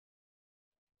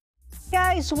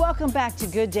guys, welcome back to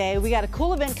Good Day. We got a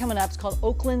cool event coming up. It's called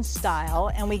Oakland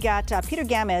Style, and we got Peter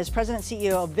Gamez, President and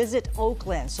CEO of Visit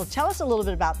Oakland. So tell us a little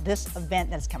bit about this event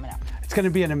that's coming up. It's going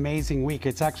to be an amazing week.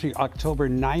 It's actually October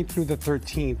 9th through the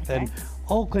 13th, Okay. and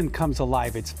Oakland comes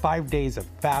alive. It's 5 days of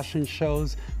fashion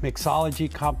shows,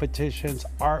 mixology competitions,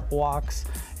 art walks.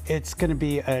 It's going to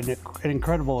be an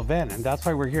incredible event, and that's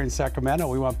why we're here in Sacramento.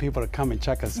 We want people to come and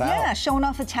check us out. Yeah, showing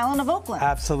off the talent of Oakland.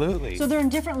 Absolutely. So they're in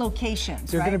different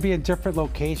locations, They're right? going to be in different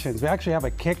locations. We actually have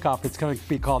a kickoff. It's going to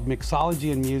be called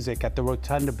Mixology and Music at the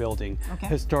Rotunda Building, Okay.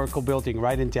 historical building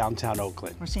right in downtown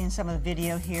Oakland. We're seeing some of the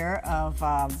video here of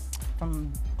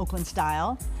from Oakland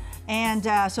Style. And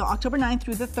so October 9th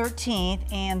through the 13th,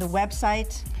 and the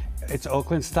website? It's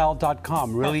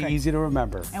oaklandstyle.com, really Perfect. easy to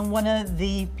remember. And one of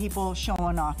the people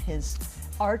showing off his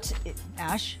art,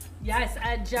 Ash? Yes,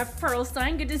 Jeff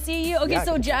Perlstein, good to see you. Okay, Yeah,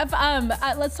 so good. Jeff,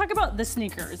 let's talk about the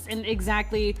sneakers and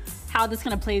exactly how this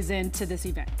kind of plays into this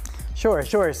event.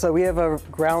 Sure. So we have a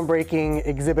groundbreaking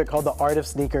exhibit called The Art of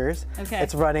Sneakers. Okay.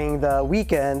 It's running the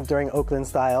weekend during Oakland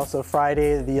Style, so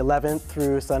Friday the 11th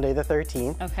through Sunday the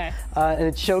 13th. Okay. And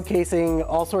it's showcasing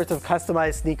all sorts of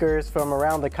customized sneakers from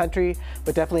around the country,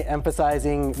 but definitely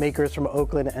emphasizing makers from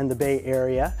Oakland and the Bay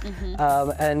Area.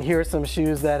 And here are some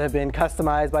shoes that have been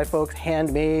customized by folks,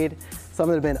 handmade. Some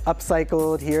that have been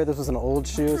upcycled here. This was an old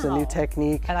shoe, it's a new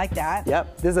technique. I like that.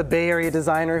 Yep. This is a Bay Area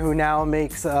designer who now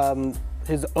makes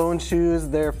his own shoes.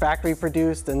 They're factory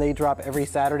produced and they drop every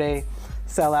Saturday,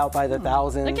 sell out by the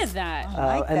thousands. Look at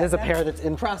that. And there's a pair that's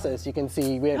in process. You can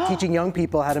see we're teaching young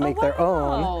people how to make their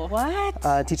own.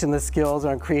 What? Teaching the skills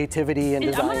on creativity and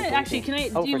design. I'm gonna actually,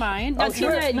 do you mind? Now,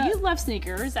 Tina, you love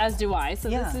sneakers, as do I, so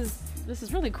Yeah. this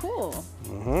is really cool.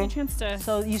 Good chance to.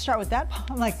 So you start with that.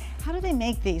 I'm like, how do they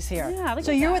make these here? Yeah, look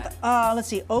so at you're that. with, let's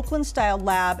see, Oakland Style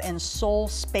Lab and Soul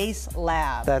Space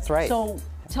Lab. That's right. So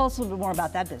tell us a little bit more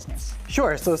about that business.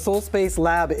 Sure. So Soul Space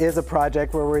Lab is a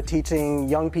project where we're teaching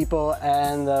young people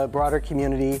and the broader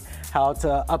community how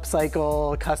to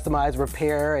upcycle, customize,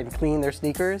 repair, and clean their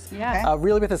sneakers. Yeah. Okay.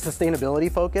 Really with a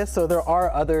sustainability focus. So there are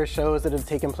other shows that have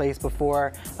taken place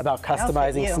before about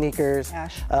customizing you, sneakers.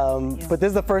 Ash. But this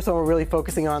is the first one we're really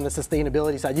focusing on the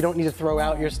sustainability side. You don't need to throw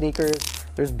out your sneakers.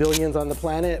 There's billions on the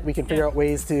planet. We can figure out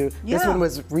ways to, this one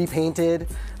was repainted,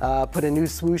 put a new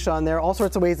swoosh on there, all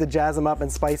sorts of ways to jazz them up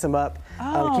and spice them up. Keep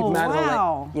them out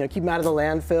of the, keep them out of the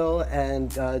landfill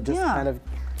and just kind of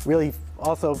really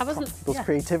also people's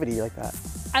creativity like that.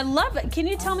 I love it. Can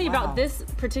you tell me about this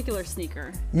particular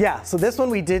sneaker? Yeah, so this one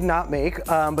we did not make,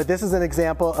 but this is an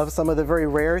example of some of the very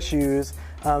rare shoes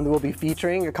that we'll be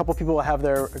featuring. A couple people will have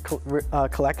their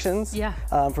collections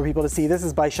for people to see. This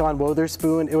is by Sean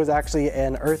Wotherspoon. It was actually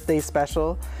an Earth Day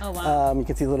special. Oh, wow. You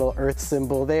can see the little Earth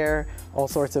symbol there, all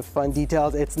sorts of fun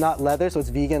details. It's not leather, so it's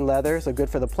vegan leather, so good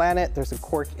for the planet. There's a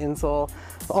cork insole.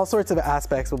 All sorts of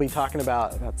aspects we'll be talking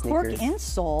about sneakers. Cork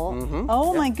insole?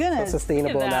 Oh my goodness. So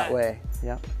sustainable in that way.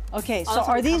 Yeah. Okay, so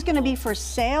are these going to be for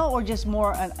sale or just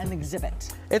more an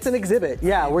exhibit? It's an exhibit,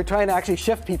 yeah. We're trying to actually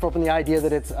shift people from the idea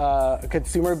that it's a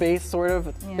consumer-based sort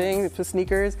of thing for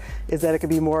sneakers, is that it could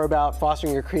be more about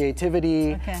fostering your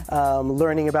creativity,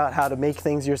 learning about how to make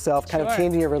things yourself, kind of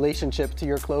changing your relationship to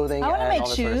your clothing. I want to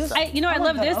make shoes. I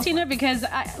love this, Tina, because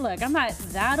look, I'm not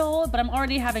that old, but I'm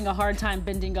already having a hard time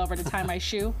bending over to tie my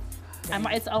shoe.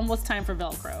 It's almost time for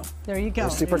Velcro. There you go.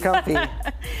 They're super comfy.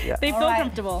 They feel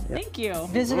comfortable. Thank you.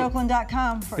 Visit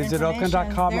Oakland.com for information. Visit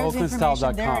Oakland.com,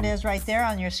 oaklandstyle.com. There it is right there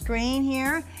on your screen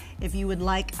here. If you would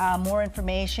like more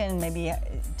information, maybe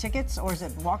tickets, or is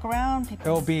it walk around?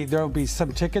 There'll be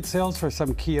some ticket sales for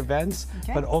some key events,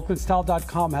 but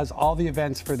oaklandstyle.com has all the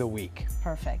events for the week.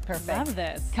 Perfect, perfect. Love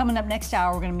this. Coming up next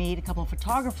hour, we're going to meet a couple of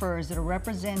photographers that are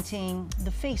representing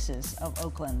the faces of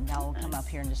Oakland. That will come up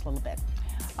here in just a little bit.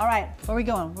 All right, where are we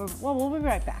going? We'll be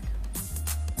right back.